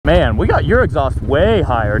Man, we got your exhaust way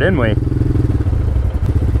higher, didn't we? Sucks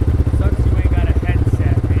you ain't got a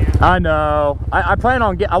headset, man. I know. I plan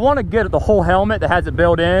on I want to get the whole helmet that has it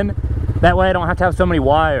built in. That way I don't have to have so many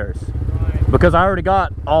wires. Right. Because I already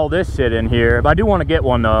got all this shit in here. But I do want to get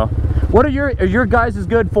one though. What are your guys' is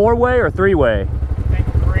good 4-way or 3-way? I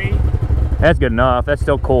think 3. That's good enough. That's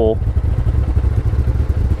still cool.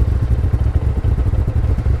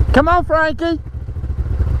 Come on, Frankie.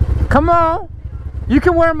 Come on. You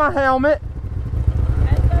can wear my helmet.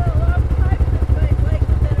 It's been a long time since my legs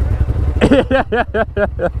have been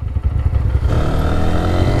around.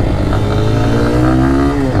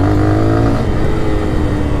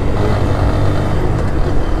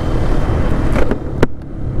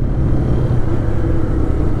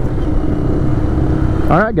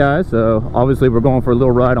 Alright guys, so obviously we're going for a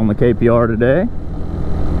little ride on the KPR today.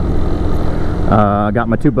 I got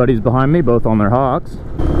my 2 buddies behind me, both on their Hawks.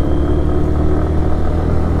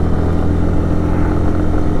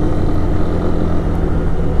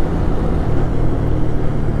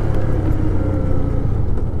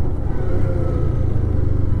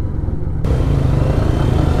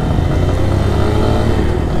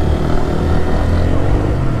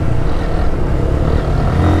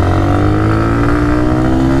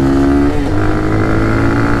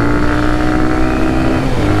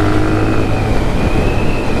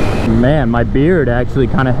 Man, my beard actually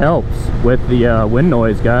kind of helps with the wind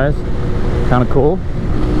noise, guys. Kind of cool.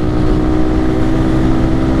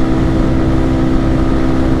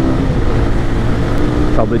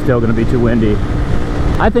 Probably still going to be too windy.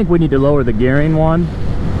 I think we need to lower the gearing one.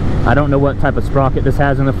 I don't know what type of sprocket this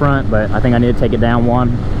has in the front, but I think I need to take it down one.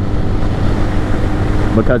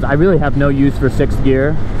 Because I really have no use for 6th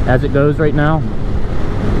gear as it goes right now.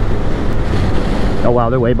 Oh wow,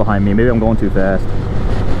 they're way behind me. Maybe I'm going too fast.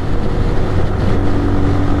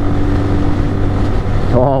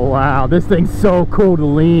 Oh wow, this thing's so cool to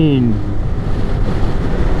lean.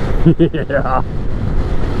 Yeah.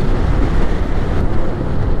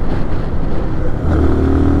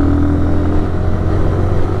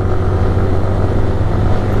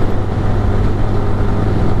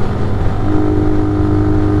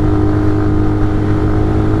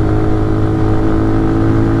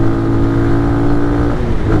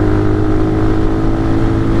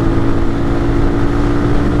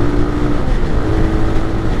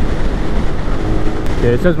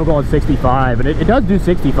 It says we're going 65, and it does do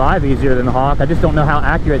 65 easier than the Hawk. I just don't know how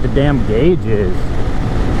accurate the damn gauge is.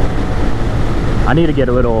 I need to get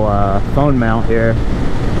a little phone mount here.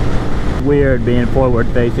 Weird being forward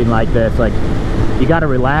facing like this. Like, you got to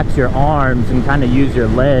relax your arms and kind of use your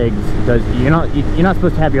legs, because you're not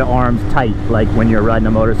supposed to have your arms tight like when you're riding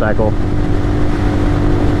a motorcycle.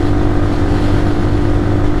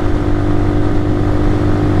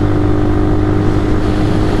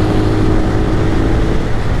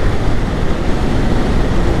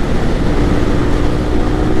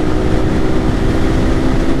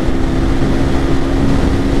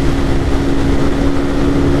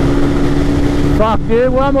 Fuck,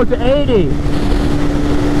 dude, we're almost at 80.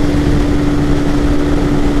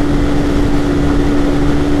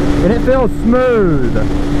 And it feels smooth.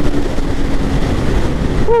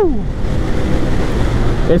 Woo.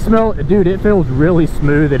 Dude, it feels really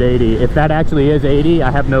smooth at 80. If that actually is 80, I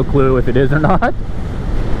have no clue if it is or not.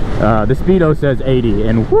 The speedo says 80,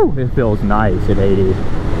 and whoo, it feels nice at 80.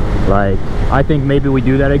 Like, I think maybe we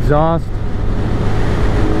do that exhaust.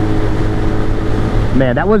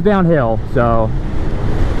 Man, that was downhill, so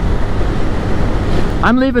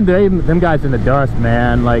I'm leaving them guys in the dust,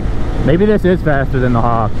 man. Like, maybe this is faster than the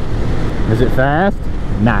Hawk. Is it fast?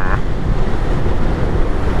 Nah.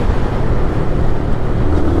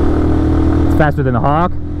 It's faster than the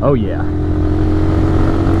Hawk? Oh yeah.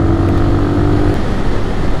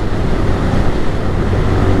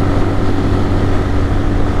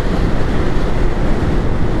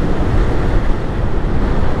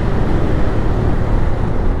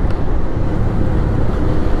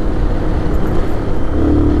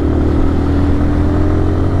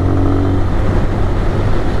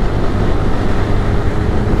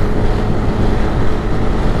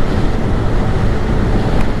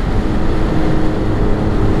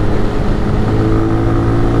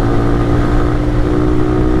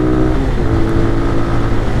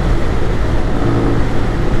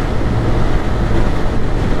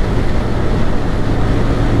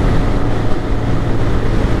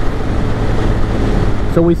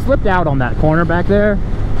 So we slipped out on that corner back there.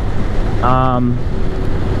 I'm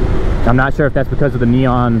not sure if that's because of the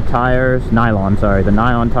nylon tires or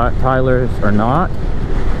not.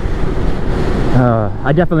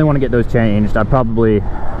 I definitely want to get those changed. I probably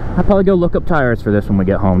I'll probably go look up tires for this when we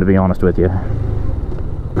get home, to be honest with you.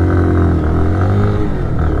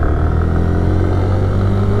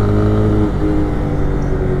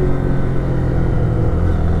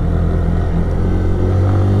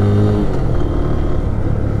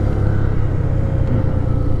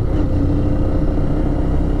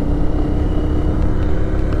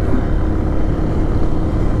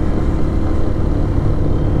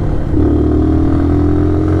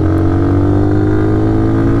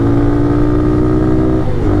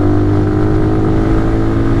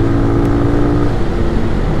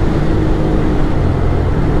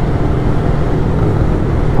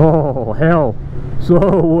 Oh, hell.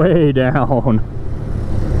 Slow way down.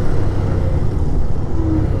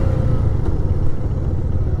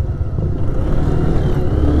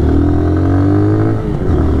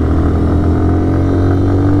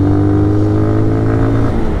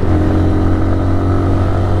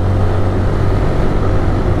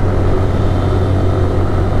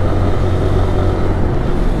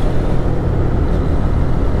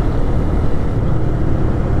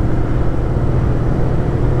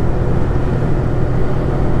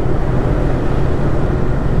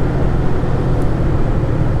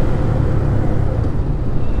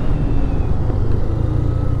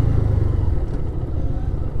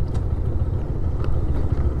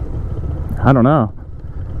 I don't know.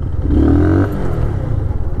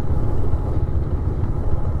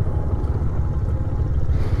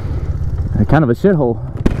 Kind of a shithole.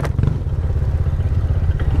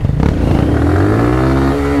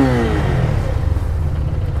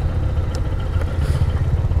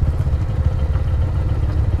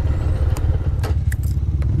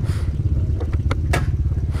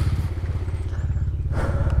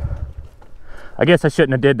 I guess I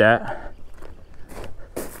shouldn't have did that.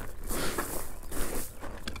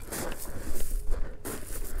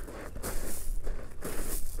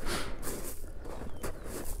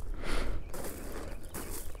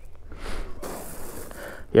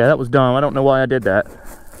 Yeah, that was dumb. I don't know why I did that.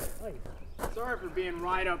 Sorry for being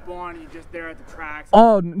right up on you just there at the tracks.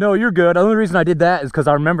 Oh, no, you're good. The only reason I did that is because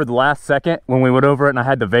I remember the last second when we went over it and I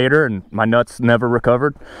had the Vader and my nuts never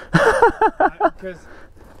recovered. Because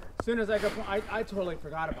as soon as I go, I totally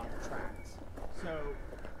forgot about the tracks. So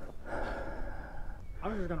I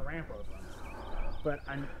was just going to ramp over them. But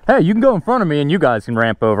hey, you can go in front of me and you guys can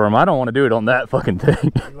ramp over them. I don't want to do it on that fucking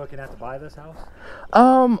thing. You looking at to buy this house?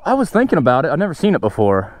 I was thinking about it. I've never seen it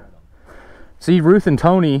before. See, Ruth and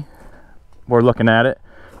Tony were looking at it.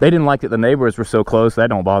 They didn't like that the neighbors were so close.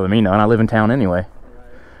 That don't bother me none. I live in town anyway. Right.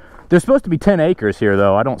 There's supposed to be 10 acres here,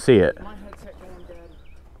 though. I don't see it. My headset going dead.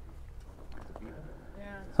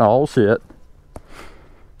 Yeah. Oh, shit.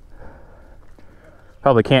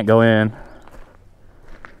 Probably can't go in.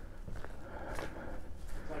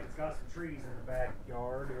 Got some trees in the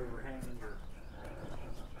backyard overhanging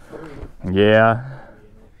your. Yeah.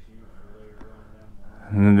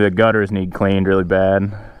 And the gutters need cleaned really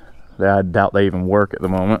bad. I doubt they even work at the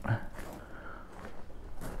moment.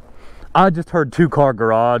 I just heard 2-car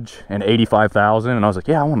garage and 85,000, and I was like,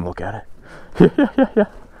 yeah, I want to look at it. Yeah.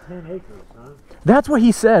 10 acres, huh? That's what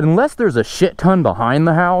he said. Unless there's a shit ton behind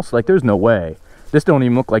the house, like there's no way. This don't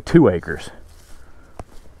even look like 2 acres.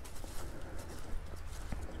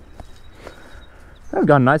 I've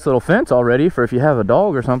got a nice little fence already for if you have a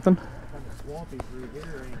dog or something. Kind of swampy through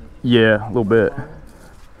here, ain't it? Yeah, a little bit. You're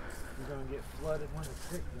gonna get flooded when it's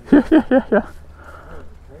sick. Yeah.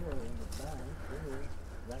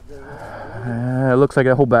 It looks like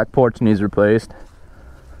a whole back porch needs replaced.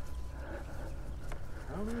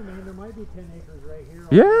 I don't know, man. There might be 10 acres right here.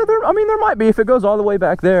 Yeah, I mean, there might be if it goes all the way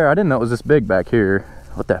back there. I didn't know it was this big back here.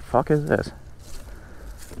 What the fuck is this?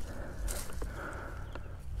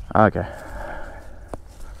 Okay.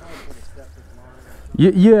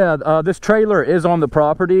 Yeah, this trailer is on the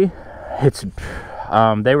property. It's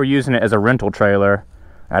they were using it as a rental trailer.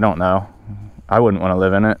 I don't know. I wouldn't want to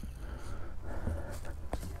live in it.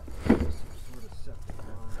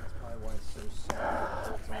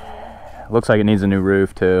 Looks like it needs a new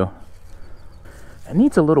roof too. It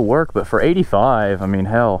needs a little work, but for 85, I mean,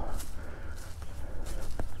 hell.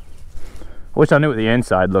 I wish I knew what the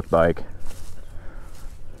inside looked like.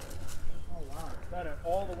 Oh wow, is that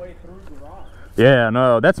all the way through the garage? Yeah,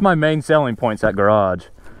 no, that's my main selling point's that garage.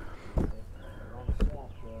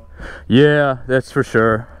 Yeah, that's for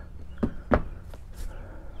sure.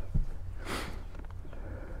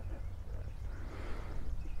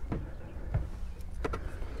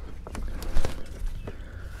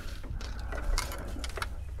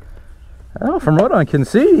 Oh, from what I can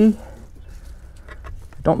see,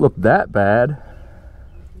 don't look that bad.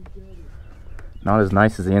 Not as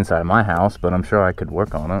nice as the inside of my house, but I'm sure I could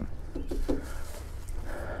work on it.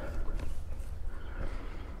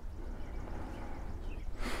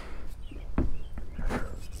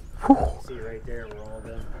 Whew. See right there where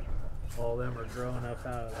all them are growing up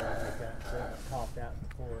out of there like that. So it popped out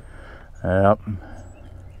before. Yep. If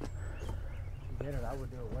you did it, I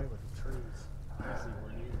would do away with the trees. I see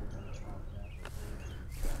where these are going to chop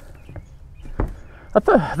that. I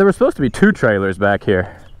thought there were supposed to be 2 trailers back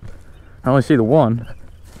here. I only see the one.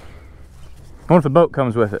 What if the boat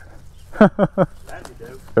comes with it? That'd be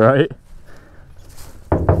dope. Right?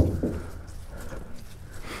 That's a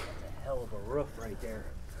hell of a roof right there.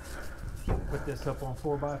 Put this up on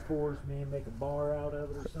 4x4s, man, make a bar out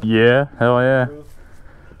of it or something. Yeah, hell yeah.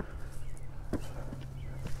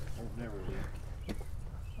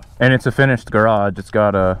 And it's a finished garage. It's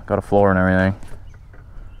got a floor and everything.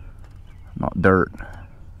 Not dirt.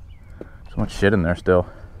 So much shit in there still.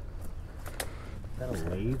 Is that a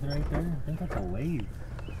lathe right there? I think that's a lathe.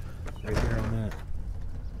 Right there on that.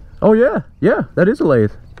 Oh yeah, yeah, that is a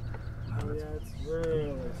lathe. Oh yeah, it's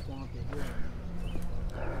really swampy here.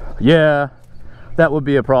 Yeah, that would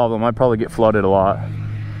be a problem. I'd probably get flooded a lot.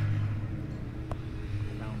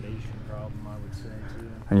 Foundation problem, I would say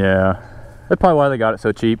too. Yeah, that's probably why they got it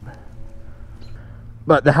so cheap.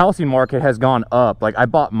 But the housing market has gone up. Like I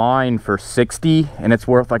bought mine for 60 and it's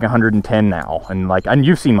worth like 110 now. And like, and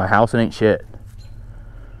you've seen my house, it ain't shit.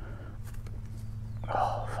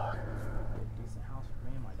 Oh fuck. Decent house for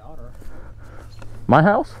me and my daughter. My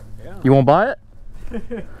house? Yeah. You won't buy it? I ain't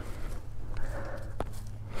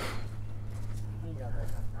got that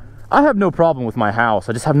kind of money. I have no problem with my house.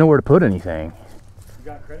 I just have nowhere to put anything. You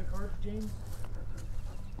got credit cards, James?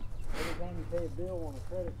 Every time you pay a bill on a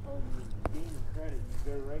credit card, you gain your credit and you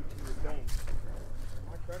go right to your bank.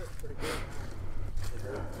 My credit's pretty good.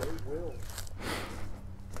 They will.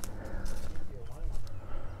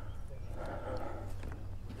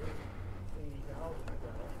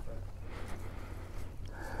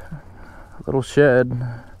 Little shed.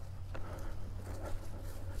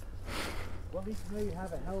 Well, at least you know you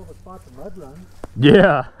have a hell of a spot to mud run.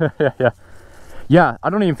 Yeah, yeah. Yeah, I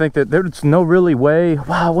don't even think that there's no really way.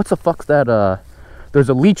 Wow, what's the fuck's that? There's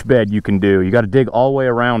a leach bed you can do. You got to dig all the way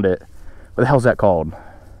around it. What the hell's that called?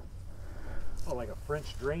 Oh, like a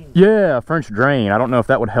French drain. Yeah, a French drain. I don't know if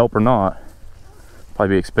that would help or not.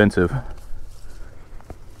 Probably be expensive.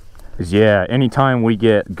 'Cause yeah, anytime we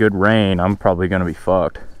get good rain, I'm probably gonna be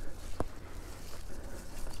fucked.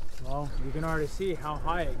 Well, you can already see how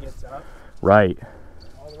high it gets up. Right.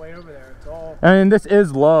 All the way over there. It's all. And this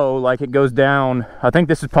is low, like it goes down. I think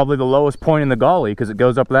this is probably the lowest point in the gully because it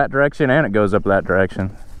goes up that direction and it goes up that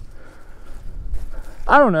direction.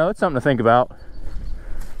 I don't know, it's something to think about.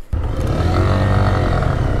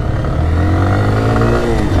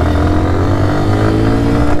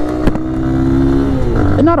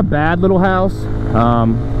 It's not a bad little house.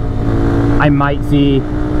 I might see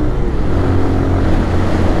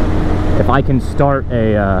if I can start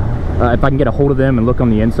a if I can get a hold of them and look on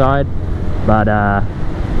the inside, but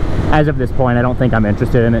as of this point I don't think I'm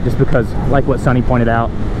interested in it, just because like what Sonny pointed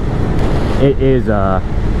out, it is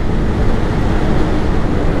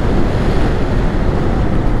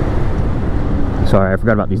sorry, I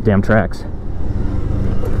forgot about these damn tracks.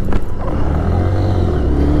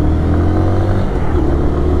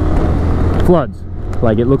 Floods,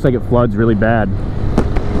 like it looks like it floods really bad.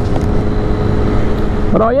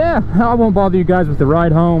 But oh yeah, I won't bother you guys with the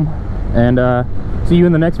ride home, and see you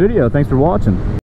in the next video. Thanks for watching.